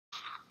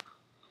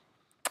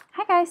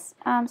guys,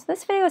 so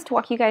this video is to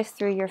walk you guys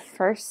through your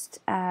first,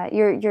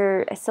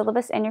 your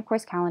syllabus and your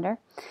course calendar.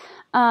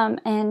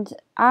 And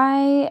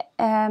I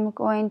am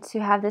going to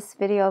have this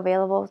video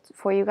available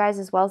for you guys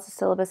as well as the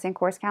syllabus and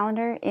course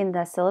calendar in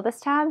the syllabus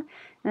tab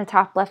in the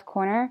top left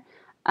corner.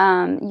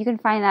 You can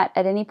find that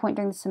at any point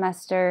during the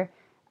semester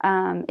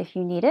if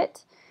you need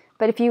it.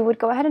 But if you would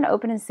go ahead and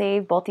open and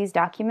save both these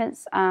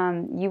documents,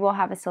 you will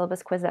have a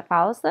syllabus quiz that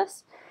follows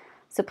this.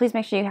 So please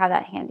make sure you have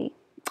that handy.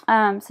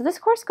 So this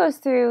course goes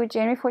through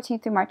January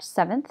 14th through March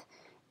 7th,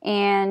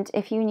 and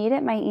if you need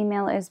it, my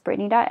email is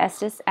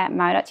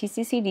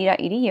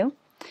brittany.estes@my.tccd.edu.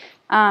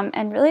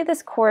 And really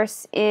this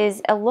course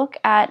is a look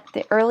at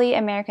the early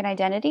American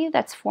identity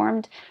that's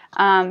formed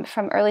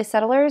from early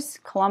settlers,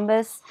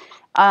 Columbus,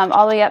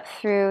 all the way up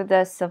through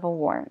the Civil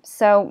War.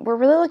 So we're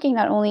really looking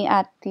not only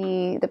at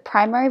the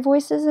primary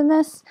voices in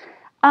this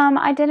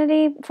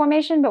identity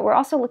formation, but we're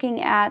also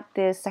looking at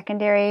the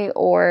secondary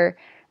or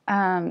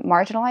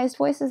marginalized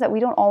voices that we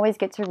don't always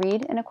get to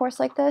read in a course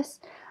like this.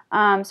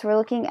 So we're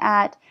looking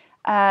at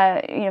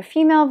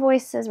female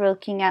voices, we're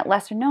looking at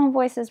lesser known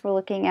voices, we're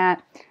looking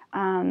at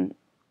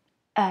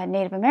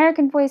Native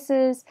American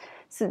voices.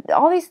 So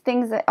all these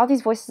things, all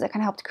these voices that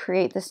kind of helped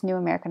create this new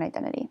American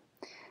identity.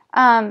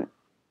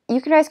 You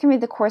guys can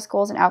read the course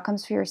goals and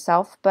outcomes for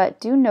yourself,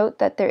 but do note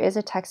that there is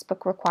a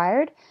textbook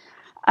required.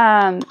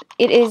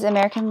 It is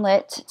American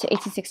Lit to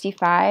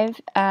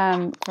 1865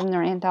 from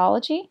their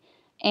anthology.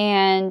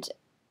 And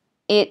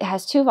it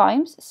has 2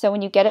 volumes, so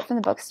when you get it from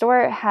the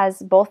bookstore, it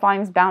has both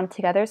volumes bound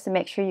together, so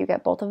make sure you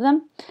get both of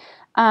them.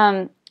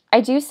 I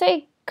do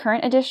say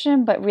current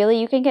edition, but really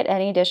you can get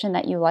any edition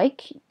that you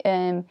like.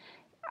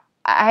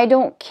 I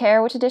don't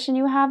care which edition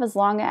you have as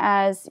long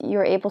as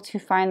you're able to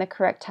find the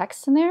correct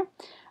text in there.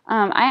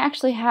 I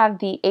actually have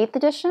the 8th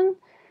edition.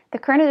 The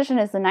current edition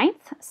is the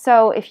 9th,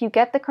 so if you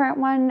get the current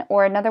one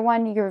or another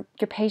one, your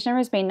page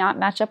numbers may not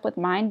match up with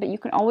mine, but you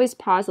can always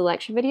pause the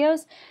lecture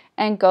videos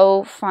and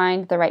go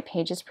find the right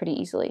pages pretty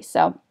easily.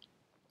 So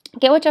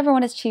get whichever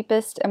one is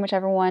cheapest and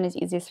whichever one is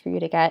easiest for you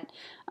to get.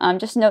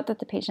 Just note that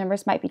the page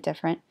numbers might be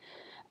different.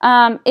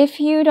 If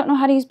you don't know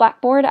how to use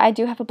Blackboard, I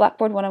do have a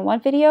Blackboard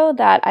 101 video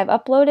that I've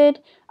uploaded.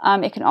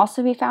 It can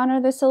also be found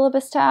under the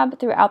syllabus tab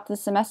throughout the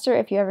semester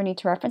if you ever need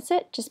to reference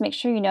it. Just make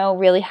sure you know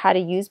really how to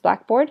use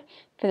Blackboard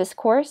for this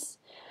course.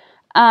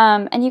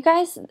 And you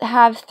guys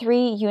have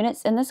 3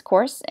 units in this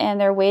course, and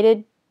they're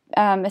weighted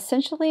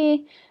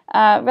essentially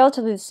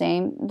relatively the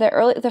same.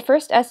 The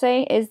first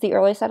essay is the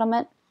early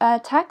settlement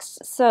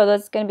text, so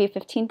that's going to be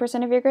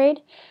 15% of your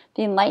grade.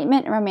 The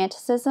Enlightenment and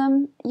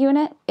Romanticism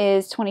unit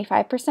is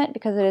 25%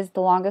 because it is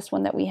the longest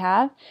one that we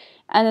have.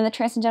 And then the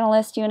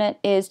Transcendentalist unit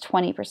is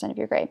 20% of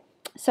your grade.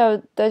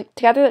 So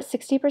together that's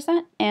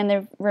 60%, and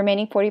the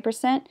remaining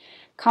 40%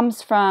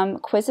 comes from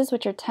quizzes,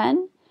 which are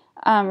 10,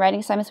 writing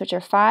assignments, which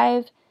are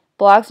 5,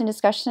 blogs and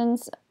discussion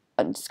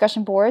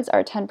boards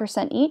are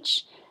 10%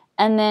 each,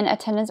 and then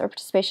attendance or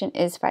participation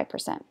is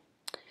 5%.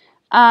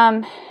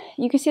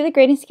 You can see the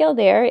grading scale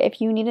there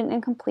if you need an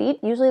incomplete.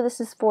 Usually this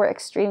is for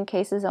extreme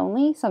cases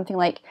only, something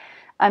like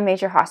a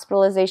major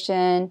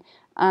hospitalization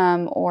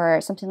or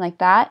something like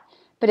that.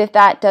 But if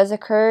that does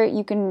occur,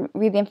 you can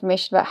read the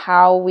information about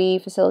how we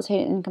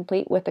facilitate an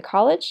incomplete with the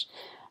college.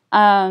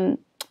 And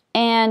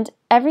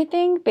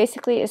everything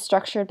basically is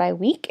structured by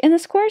week in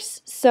this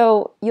course,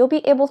 so you'll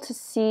be able to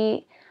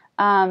see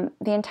the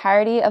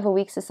entirety of a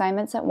week's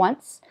assignments at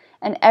once,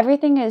 and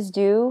everything is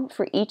due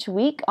for each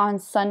week on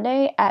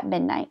Sunday at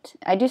midnight.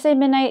 I do say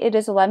midnight, it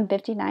is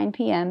 11:59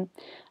 p.m.,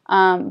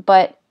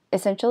 but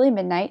essentially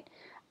midnight.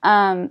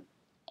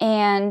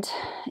 And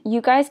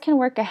you guys can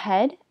work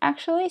ahead,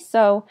 actually,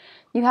 so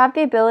you have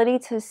the ability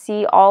to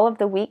see all of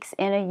the weeks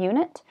in a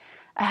unit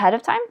ahead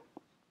of time.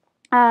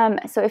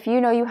 So if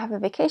you know you have a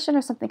vacation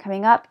or something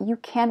coming up, you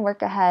can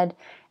work ahead,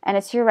 and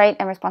it's your right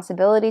and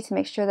responsibility to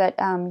make sure that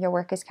your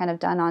work is kind of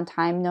done on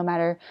time no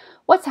matter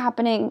what's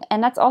happening.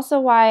 And that's also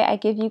why I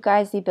give you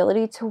guys the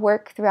ability to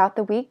work throughout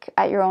the week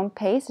at your own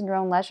pace and your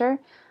own leisure,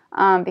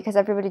 because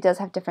everybody does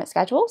have different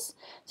schedules.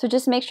 So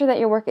just make sure that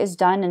your work is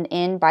done and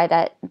in by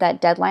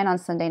that deadline on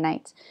Sunday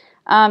night.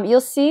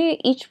 You'll see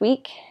each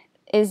week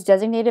is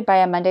designated by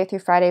a Monday through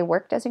Friday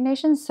work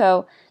designation.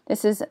 So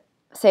this is,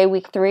 say,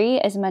 week 3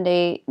 is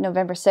Monday,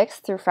 November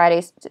 6th through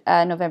Friday,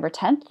 November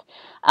 10th.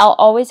 I'll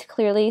always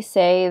clearly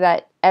say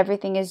that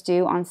everything is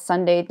due on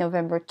Sunday,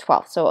 November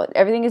 12th. So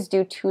everything is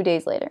due 2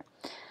 days later.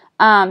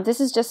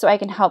 This is just so I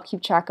can help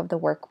keep track of the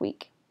work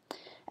week.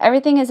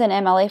 Everything is in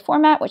MLA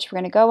format, which we're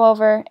going to go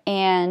over,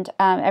 and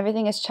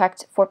everything is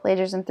checked for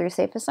plagiarism through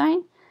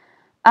SafeAssign.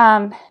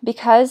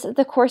 Because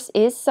the course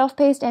is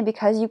self-paced and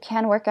because you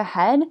can work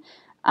ahead,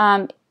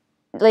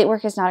 late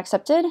work is not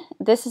accepted.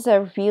 This is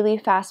a really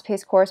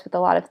fast-paced course with a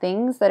lot of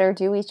things that are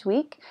due each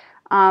week.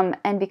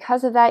 And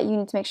because of that, you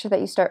need to make sure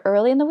that you start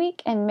early in the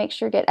week and make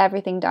sure you get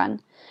everything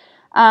done.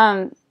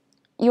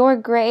 Your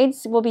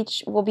grades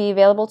will be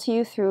available to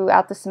you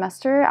throughout the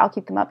semester. I'll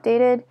keep them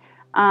updated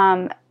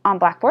on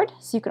Blackboard,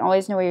 so you can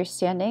always know where you're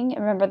standing.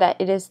 And remember that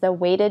it is the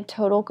weighted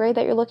total grade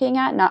that you're looking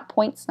at, not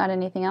points, not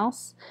anything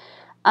else.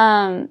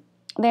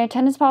 Their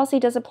attendance policy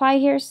does apply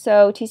here,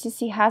 so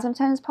TCC has an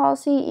attendance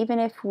policy even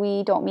if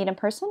we don't meet in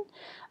person.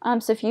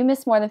 So if you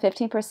miss more than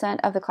 15%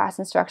 of the class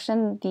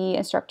instruction, the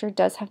instructor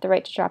does have the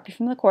right to drop you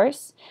from the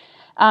course.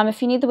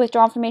 If you need the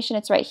withdrawal information,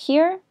 it's right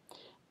here.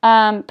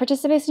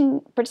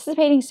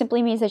 Participating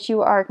simply means that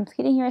you are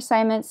completing your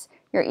assignments,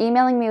 you're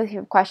emailing me with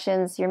your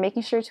questions, you're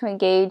making sure to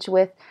engage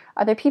with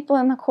other people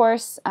in the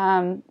course,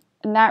 and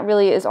that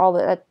really is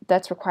all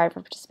that's required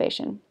for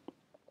participation.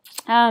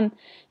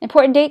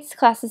 Important dates: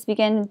 classes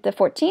begin the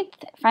 14th,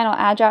 final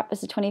ad drop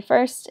is the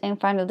 21st, and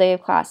final day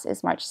of class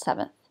is March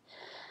 7th.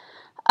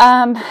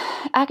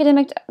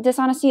 Academic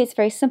dishonesty is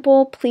very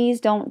simple. Please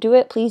don't do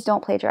it. Please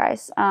don't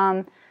plagiarize.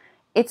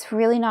 It's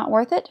really not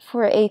worth it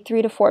for a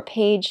 3 to 4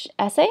 page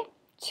essay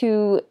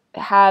to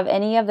have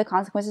any of the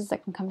consequences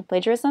that can come to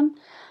plagiarism.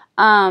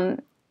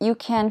 You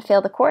can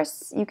fail the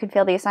course, you can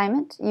fail the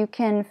assignment, you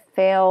can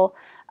fail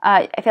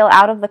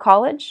out of the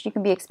college, you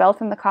can be expelled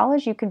from the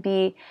college, you can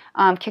be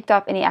kicked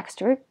off any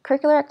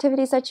extracurricular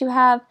activities that you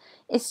have.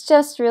 It's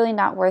just really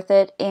not worth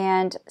it,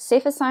 and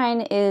Safe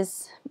Assign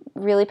is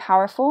really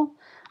powerful.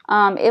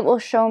 It will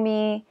show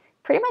me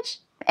pretty much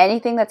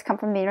anything that's come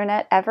from the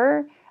internet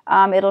ever.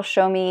 It'll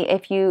show me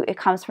if it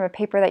comes from a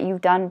paper that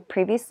you've done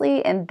previously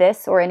in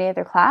this or any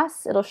other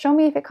class. It'll show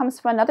me if it comes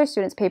from another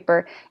student's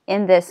paper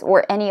in this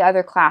or any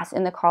other class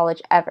in the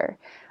college ever.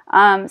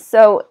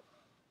 So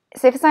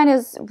Safe Assign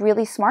is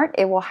really smart.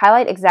 It will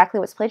highlight exactly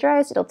what's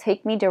plagiarized. It'll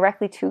take me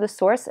directly to the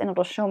source and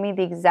it'll show me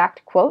the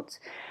exact quote.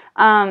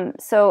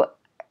 So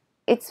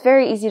it's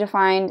very easy to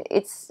find.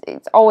 It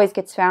always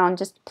gets found.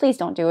 Just please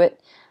don't do it.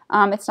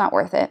 It's not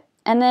worth it.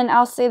 And then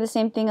I'll say the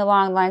same thing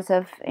along the lines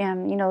of,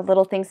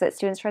 little things that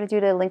students try to do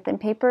to lengthen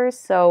papers.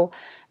 So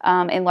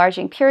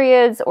enlarging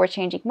periods or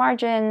changing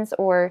margins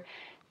or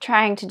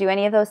trying to do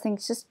any of those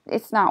things,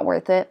 it's not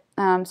worth it.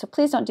 So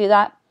please don't do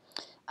that.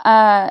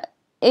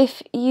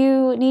 If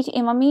you need to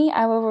email me,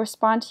 I will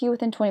respond to you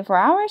within 24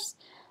 hours.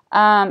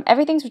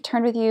 Everything's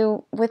returned with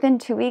you within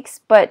 2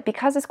 weeks, but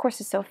because this course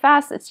is so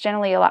fast, it's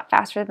generally a lot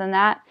faster than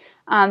that.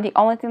 The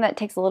only thing that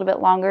takes a little bit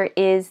longer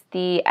is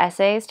the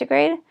essays to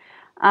grade.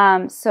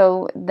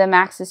 So the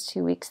max is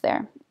 2 weeks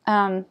there.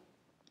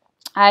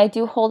 I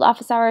do hold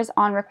office hours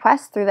on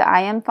request through the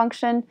IM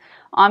function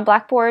on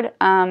Blackboard.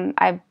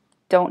 I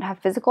don't have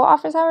physical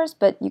office hours,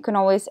 but you can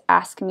always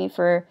ask me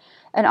for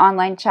an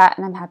online chat,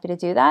 and I'm happy to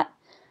do that.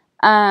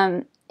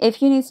 If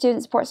you need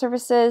student support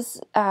services,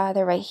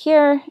 they're right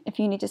here. If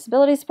you need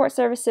disability support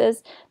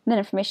services, then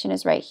information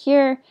is right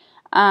here.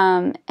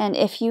 And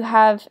if you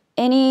have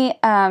any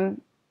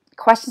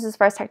questions as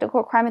far as technical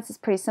requirements, it's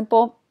pretty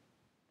simple.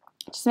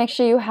 Just make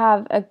sure you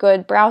have a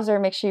good browser,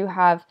 make sure you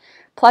have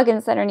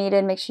plugins that are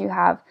needed, make sure you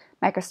have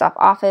Microsoft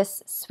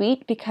Office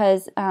Suite,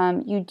 because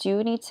you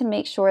do need to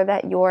make sure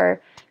that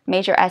your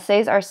major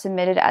essays are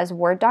submitted as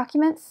Word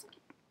documents.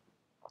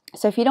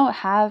 So if you don't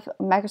have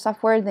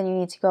Microsoft Word, then you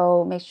need to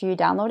go make sure you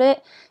download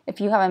it. If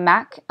you have a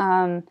Mac,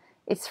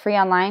 it's free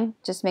online.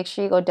 Just make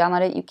sure you go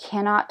download it. You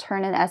cannot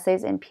turn in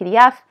essays in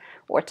PDF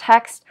or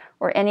text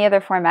or any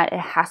other format. It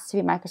has to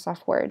be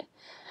Microsoft Word.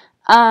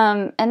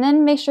 And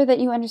then make sure that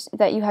you have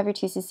your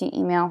TCC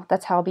email.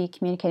 That's how I'll be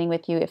communicating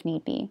with you if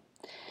need be.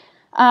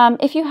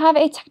 If you have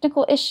a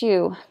technical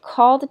issue,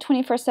 call the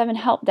 24/7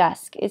 help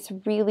desk. It's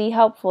really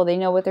helpful. They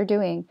know what they're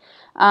doing.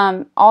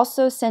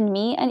 Also send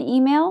me an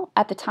email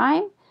at the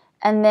time,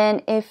 and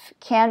then if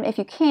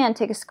you can,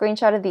 take a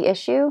screenshot of the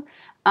issue.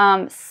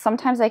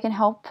 Sometimes I can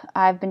help.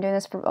 I've been doing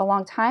this for a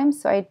long time,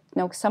 so I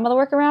know some of the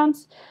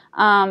workarounds.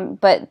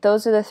 But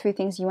those are the 3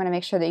 things you want to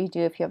make sure that you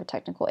do if you have a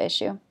technical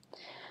issue.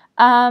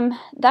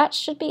 That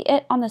should be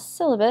it on the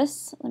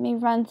syllabus. Let me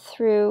run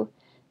through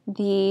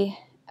the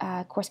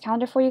course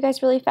calendar for you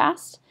guys really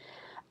fast.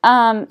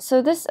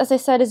 So this, as I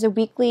said, is a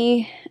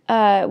weekly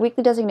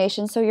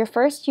designation. So your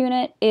first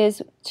unit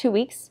is 2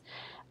 weeks,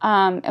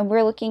 and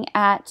we're looking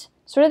at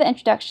sort of the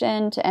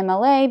introduction to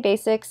MLA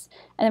basics,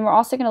 and then we're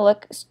also going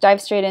to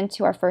dive straight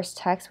into our first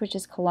text, which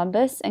is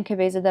Columbus and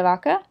Cabeza de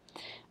Vaca.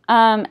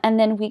 And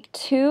then week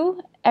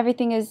 2,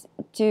 everything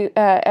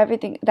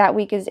that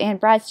week is Anne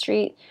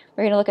Bradstreet.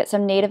 We're going to look at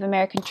some Native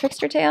American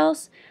trickster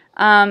tales.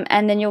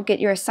 And then you'll get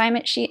your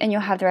assignment sheet, and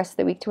you'll have the rest of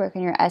the week to work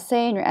on your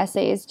essay, and your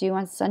essay is due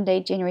on Sunday,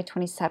 January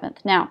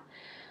 27th. Now,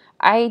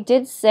 I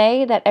did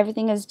say that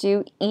everything is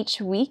due each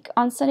week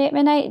on Sunday at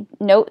midnight.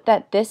 Note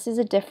that this is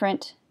a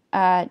different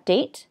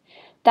date.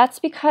 That's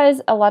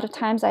because a lot of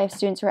times I have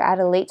students who are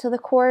added late to the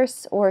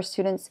course, or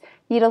students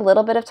need a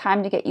little bit of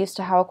time to get used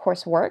to how a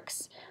course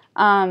works,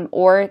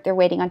 or they're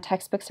waiting on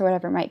textbooks or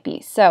whatever it might be.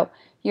 So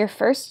your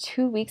first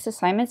 2 weeks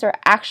assignments are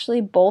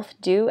actually both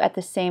due at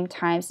the same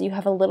time, so you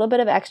have a little bit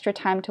of extra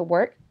time to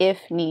work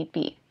if need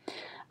be.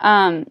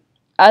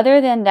 Other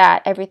than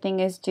that,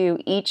 everything is due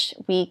each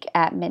week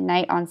at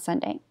midnight on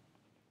Sunday.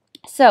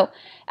 So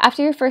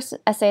after your first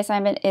essay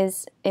assignment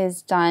is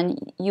done,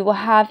 you will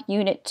have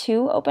Unit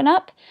 2 open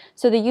up.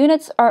 So the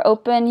units are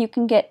open. You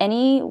can get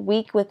any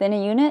week within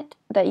a unit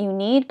that you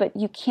need, but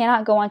you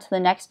cannot go on to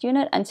the next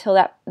unit until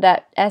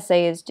that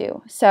essay is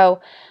due. So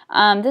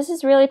this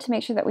is really to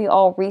make sure that we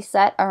all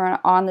reset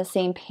are on the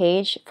same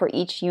page for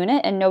each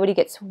unit and nobody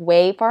gets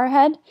way far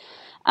ahead.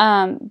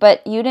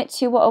 But Unit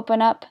 2 will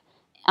open up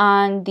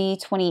on the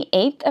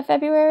 28th of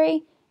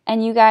February.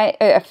 And you guys,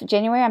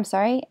 January, I'm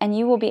sorry, and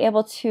you will be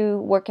able to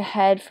work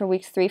ahead for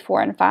weeks 3,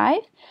 4, and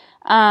 5.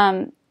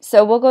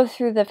 So we'll go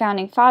through the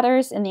Founding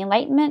Fathers and the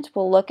Enlightenment.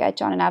 We'll look at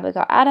John and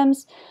Abigail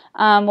Adams.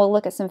 We'll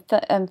look at some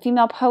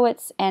female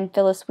poets and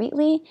Phyllis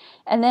Wheatley.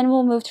 And then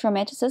we'll move to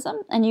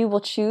Romanticism, and you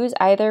will choose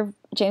either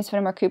James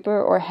Fenimore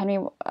Cooper or Henry,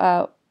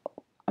 I'm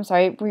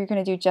sorry, we're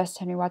going to do just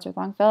Henry Wadsworth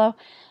Longfellow.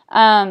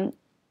 And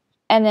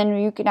then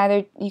you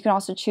can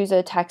also choose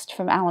a text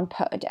from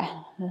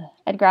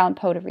Edgar Allan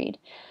Poe to read.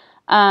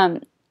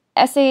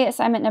 Essay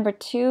assignment number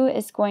 2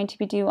 is going to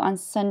be due on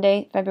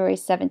Sunday, February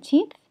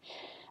 17th.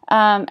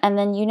 And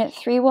then Unit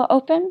 3 will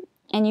open,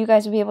 and you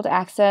guys will be able to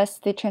access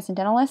the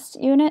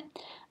Transcendentalist unit.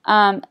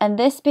 And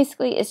this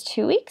basically is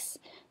 2 weeks.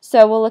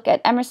 So we'll look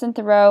at Emerson,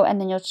 Thoreau, and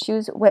then you'll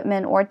choose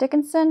Whitman or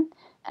Dickinson.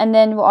 And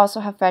then we'll also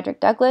have Frederick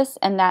Douglass,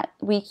 and that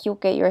week you'll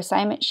get your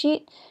assignment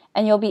sheet,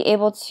 and you'll be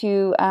able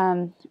to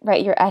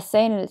write your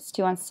essay, and it's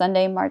due on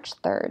Sunday, March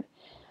 3rd.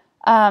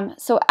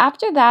 So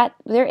after that,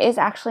 there is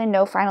actually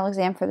no final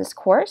exam for this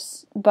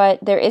course, but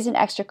there is an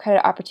extra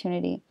credit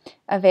opportunity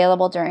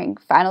available during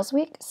finals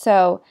week.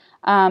 So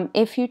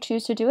if you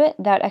choose to do it,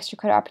 that extra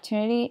credit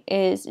opportunity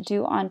is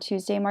due on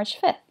Tuesday,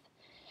 March 5th.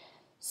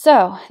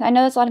 So I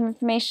know that's a lot of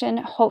information.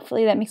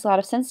 Hopefully that makes a lot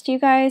of sense to you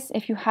guys.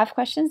 If you have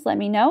questions, let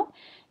me know.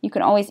 You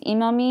can always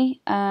email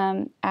me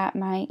at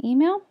my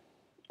email,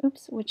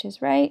 which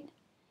is right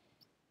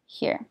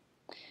here.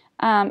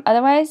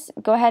 Otherwise,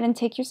 go ahead and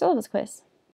take your syllabus quiz.